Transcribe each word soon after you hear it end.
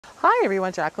Hi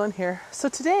everyone, Jacqueline here. So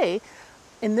today,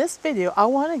 in this video, I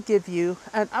want to give you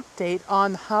an update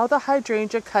on how the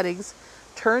hydrangea cuttings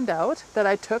turned out that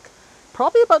I took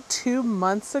probably about 2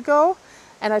 months ago.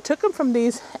 And I took them from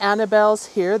these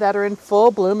Annabelles here that are in full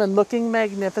bloom and looking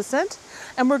magnificent.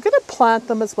 And we're going to plant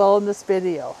them as well in this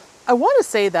video. I want to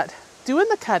say that doing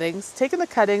the cuttings, taking the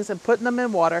cuttings and putting them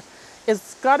in water,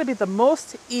 is got to be the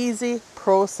most easy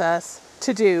process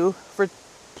to do for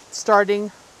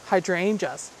starting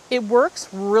hydrangeas. It works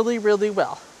really, really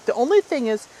well. The only thing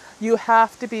is you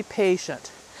have to be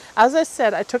patient. As I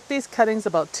said, I took these cuttings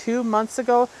about 2 months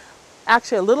ago,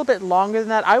 actually a little bit longer than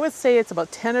that. I would say it's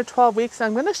about 10 or 12 weeks.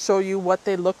 I'm going to show you what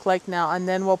they look like now and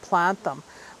then we'll plant them.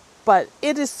 But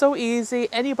it is so easy,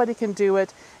 anybody can do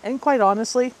it, and quite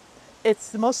honestly, it's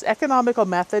the most economical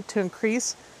method to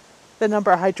increase the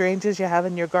number of hydrangeas you have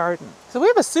in your garden. So we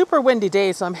have a super windy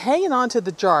day, so I'm hanging on to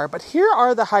the jar, but here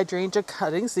are the hydrangea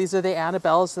cuttings. These are the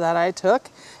Annabelles that I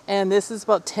took, and this is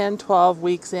about 10-12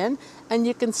 weeks in, and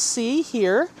you can see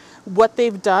here what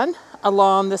they've done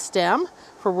along the stem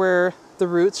for where the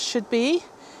roots should be,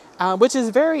 which is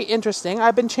very interesting.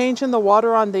 I've been changing the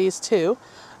water on these too,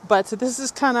 but this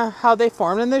is kind of how they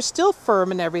formed, and they're still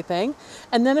firm and everything.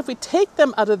 And then if we take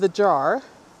them out of the jar,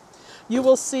 you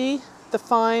will see the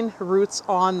fine roots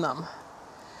on them.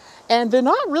 And they're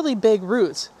not really big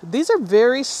roots. These are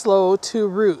very slow to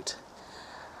root,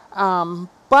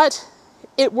 but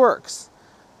it works.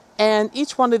 And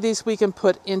each one of these we can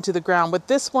put into the ground, with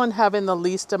this one having the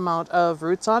least amount of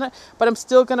roots on it, but I'm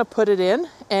still going to put it in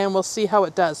and we'll see how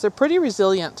it does. They're pretty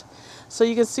resilient. So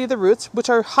you can see the roots, which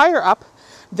are higher up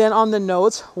than on the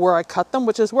nodes where I cut them,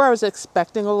 which is where I was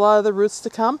expecting a lot of the roots to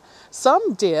come.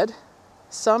 Some did,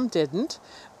 some didn't,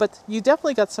 but you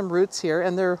definitely got some roots here,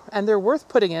 and they're worth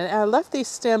putting in. And I left these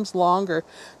stems longer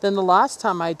than the last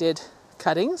time I did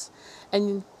cuttings,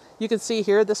 and you can see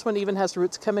here this one even has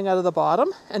roots coming out of the bottom,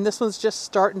 and this one's just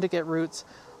starting to get roots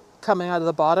coming out of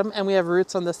the bottom, and we have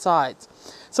roots on the sides.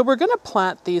 So we're going to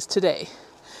plant these today.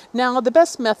 Now the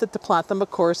best method to plant them, of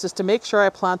course, is to make sure I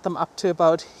plant them up to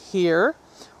about here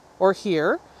or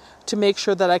here, to make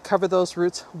sure that I cover those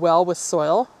roots well with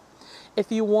soil.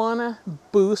 If you want to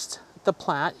boost the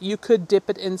plant, you could dip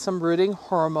it in some rooting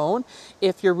hormone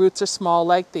if your roots are small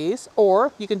like these,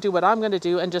 or you can do what I'm going to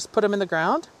do and just put them in the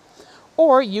ground,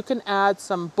 or you can add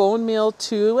some bone meal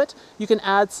to it. You can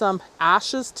add some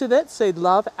ashes to it, so they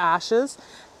love ashes,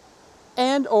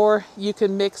 and or you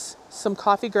can mix some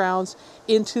coffee grounds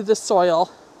into the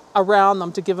soil around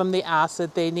them to give them the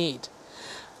acid they need.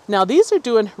 Now these are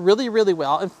doing really, really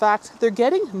well. In fact, they're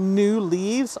getting new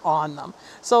leaves on them.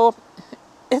 So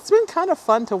it's been kind of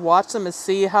fun to watch them and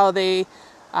see how they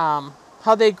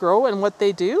grow and what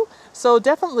they do. So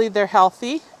definitely they're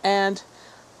healthy and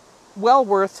well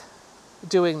worth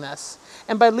doing this.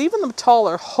 And by leaving them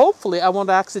taller, hopefully I won't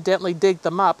accidentally dig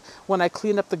them up when I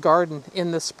clean up the garden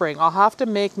in the spring. I'll have to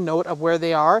make note of where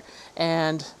they are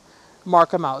and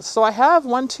mark them out. So I have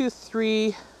 1, 2,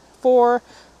 3, 4,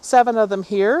 7 of them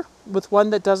here, with one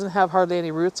that doesn't have hardly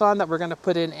any roots on that we're going to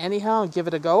put in anyhow and give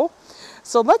it a go.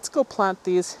 So let's go plant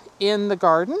these in the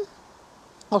garden.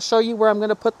 I'll show you where I'm going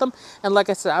to put them. And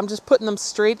like I said, I'm just putting them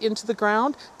straight into the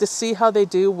ground to see how they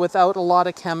do without a lot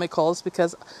of chemicals,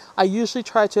 because I usually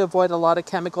try to avoid a lot of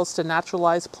chemicals to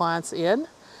naturalize plants in.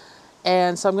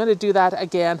 And so I'm going to do that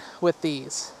again with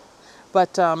these.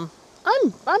 But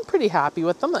I'm pretty happy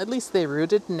with them. At least they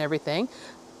rooted and everything.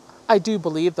 I do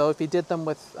believe, though, if you did them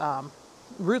with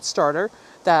root starter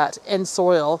that in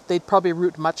soil, they'd probably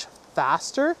root much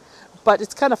faster. But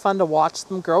it's kind of fun to watch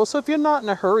them grow. So if you're not in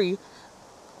a hurry,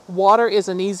 water is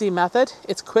an easy method.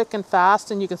 It's quick and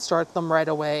fast, and you can start them right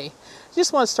away. You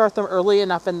just want to start them early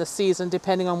enough in the season,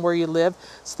 depending on where you live,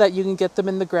 so that you can get them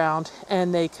in the ground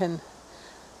and they can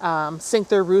sink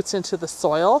their roots into the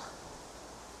soil.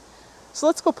 So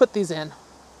let's go put these in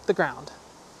the ground.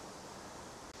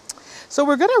 So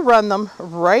we're going to run them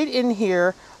right in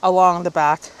here along the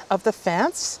back of the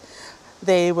fence.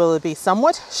 They will be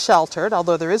somewhat sheltered,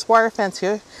 although there is wire fence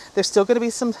here. There's still going to be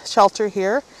some shelter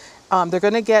here. They're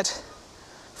going to get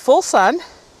full sun,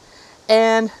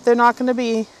 and they're not going to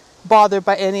be bothered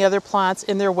by any other plants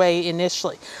in their way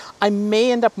initially. I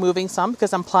may end up moving some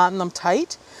because I'm planting them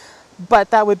tight,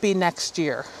 but that would be next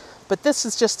year. But this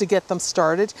is just to get them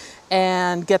started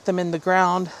and get them in the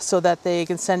ground so that they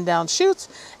can send down shoots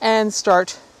and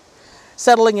start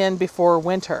settling in before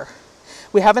winter.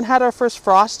 We haven't had our first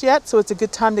frost yet, so it's a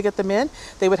good time to get them in.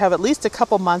 They would have at least a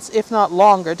couple months, if not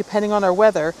longer, depending on our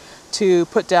weather, to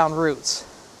put down roots.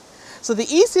 So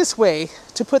the easiest way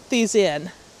to put these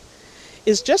in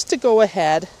is just to go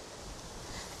ahead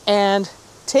and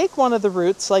take one of the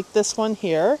roots like this one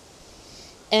here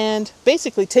and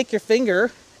basically take your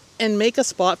finger and make a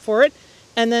spot for it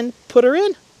and then put her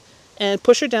in and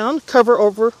push her down, cover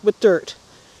over with dirt,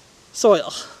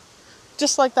 soil,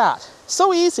 just like that.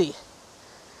 So easy.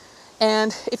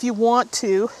 And if you want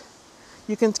to,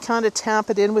 you can kind of tamp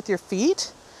it in with your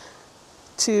feet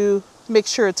to make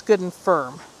sure it's good and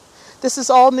firm. This is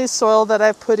all new soil that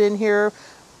I've put in here.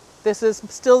 This is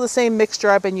still the same mixture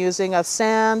I've been using of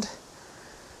sand,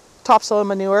 topsoil,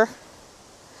 manure,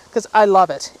 because I love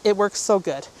it. It works so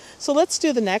good. So let's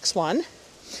do the next one.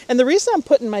 And the reason I'm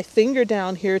putting my finger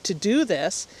down here to do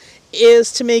this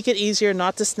is to make it easier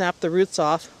not to snap the roots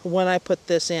off when I put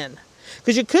this in.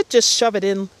 Because you could just shove it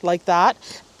in like that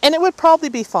and it would probably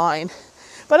be fine.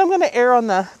 But I'm going to err on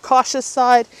the cautious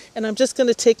side, and I'm just going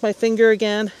to take my finger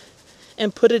again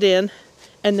and put it in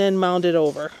and then mound it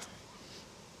over.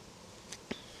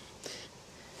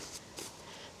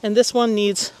 And this one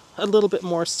needs a little bit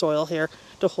more soil here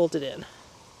to hold it in.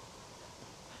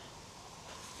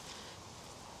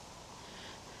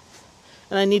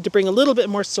 And I need to bring a little bit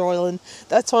more soil in.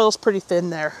 That soil's pretty thin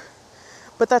there,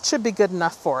 but that should be good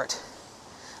enough for it.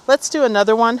 Let's do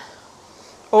another one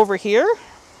over here.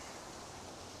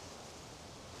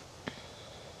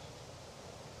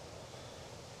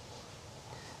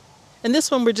 And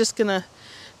this one we're just gonna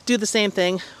do the same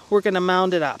thing. We're gonna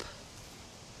mound it up.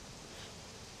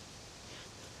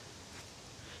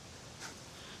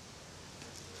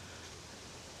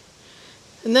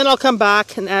 And then I'll come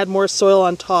back and add more soil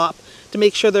on top to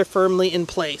make sure they're firmly in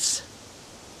place.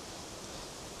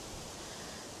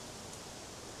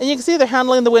 And you can see they're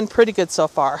handling the wind pretty good so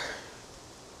far.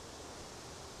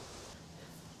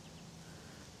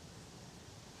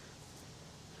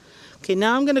 Okay,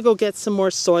 now I'm going to go get some more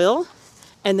soil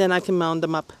and then I can mound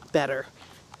them up better.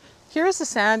 Here's the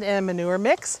sand and manure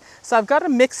mix. So I've got to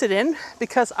mix it in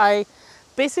because I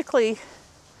basically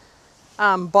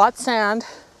bought sand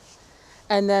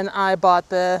and then I bought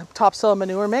the topsoil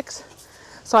manure mix.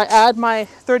 So I add my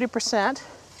 30%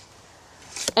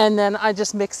 and then I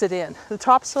just mix it in. The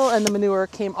topsoil and the manure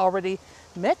came already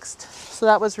mixed, so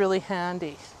that was really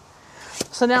handy.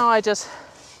 So now I just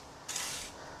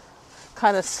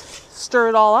kind of stir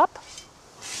it all up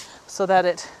so that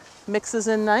it mixes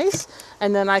in nice,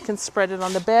 and then I can spread it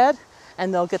on the bed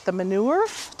and they'll get the manure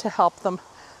to help them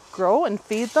grow and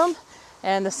feed them,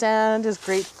 and the sand is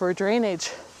great for drainage.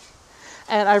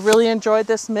 And I really enjoyed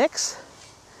this mix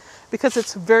because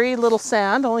it's very little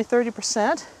sand, only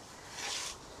 30%.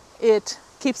 It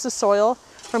keeps the soil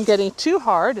from getting too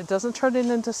hard, it doesn't turn it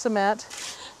into cement,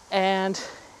 and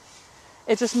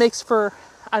it just makes for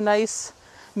a nice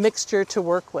mixture to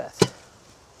work with.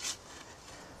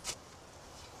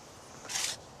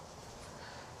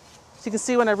 So you can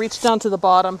see when I reach down to the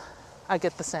bottom, I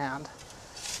get the sand.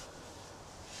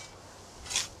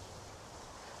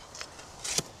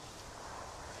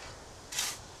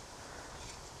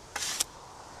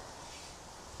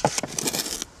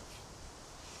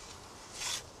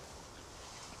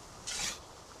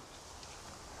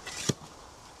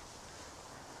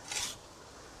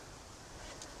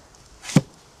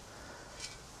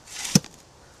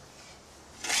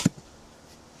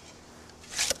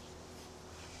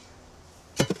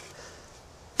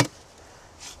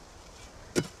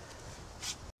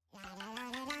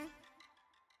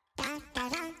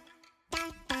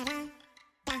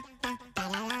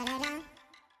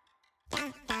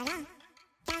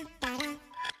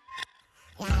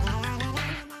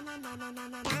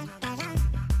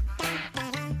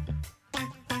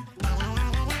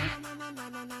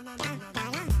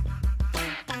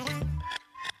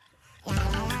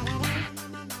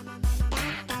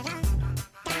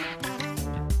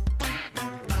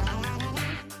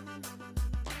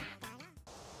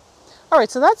 All right,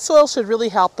 so that soil should really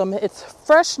help them. It's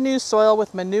fresh new soil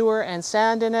with manure and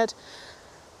sand in it,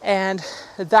 and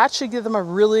that should give them a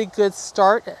really good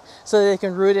start so that they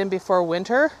can root in before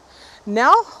winter.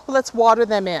 Now let's water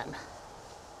them in.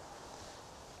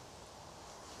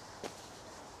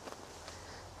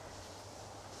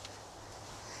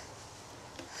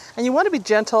 And you want to be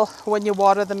gentle when you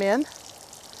water them in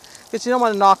because you don't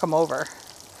want to knock them over.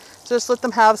 So just let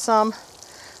them have some,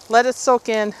 let it soak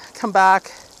in, come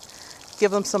back, give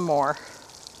them some more.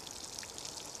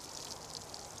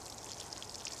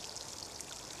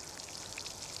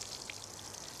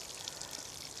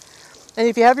 And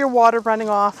if you have your water running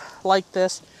off like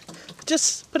this,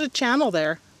 just put a channel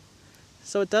there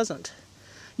so it doesn't.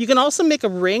 You can also make a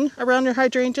ring around your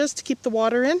hydrangeas to keep the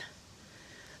water in.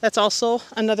 That's also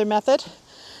another method.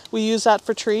 We use that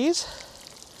for trees.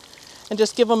 And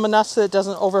just give them enough so it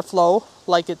doesn't overflow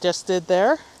like it just did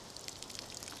there.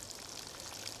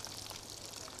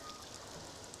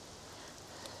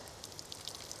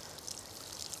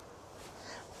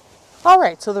 All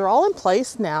right, so they're all in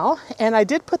place now, and I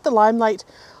did put the Limelight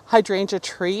hydrangea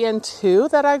tree in too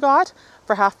that I got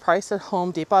for half price at Home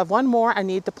Depot. I have one more I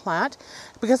need to plant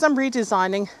because I'm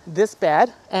redesigning this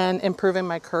bed and improving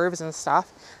my curves and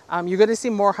stuff. You're going to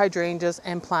see more hydrangeas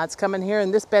and plants coming here,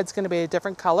 and this bed's going to be a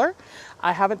different color.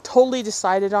 I haven't totally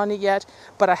decided on it yet,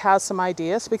 but I have some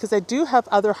ideas because I do have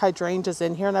other hydrangeas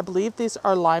in here, and I believe these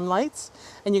are Limelights,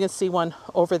 and you can see one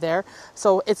over there.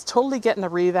 So it's totally getting a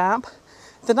revamp.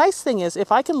 The nice thing is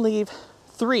if I can leave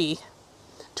 2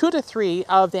 to 3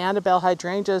 of the Annabelle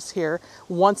hydrangeas here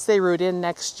once they root in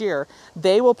next year,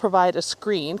 they will provide a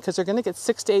screen because they're going to get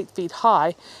 6 to 8 feet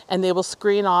high, and they will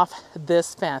screen off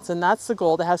this fence. And that's the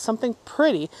goal, to have something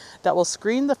pretty that will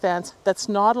screen the fence that's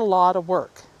not a lot of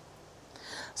work.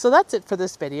 So that's it for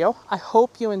this video. I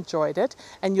hope you enjoyed it,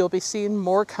 and you'll be seeing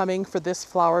more coming for this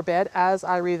flower bed as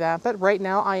I revamp it. Right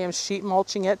now I am sheet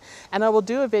mulching it, and I will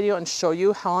do a video and show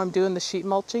you how I'm doing the sheet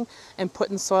mulching and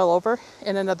putting soil over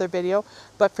in another video.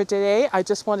 But for today, I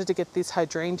just wanted to get these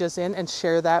hydrangeas in and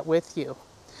share that with you.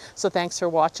 So thanks for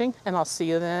watching, and I'll see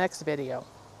you in the next video.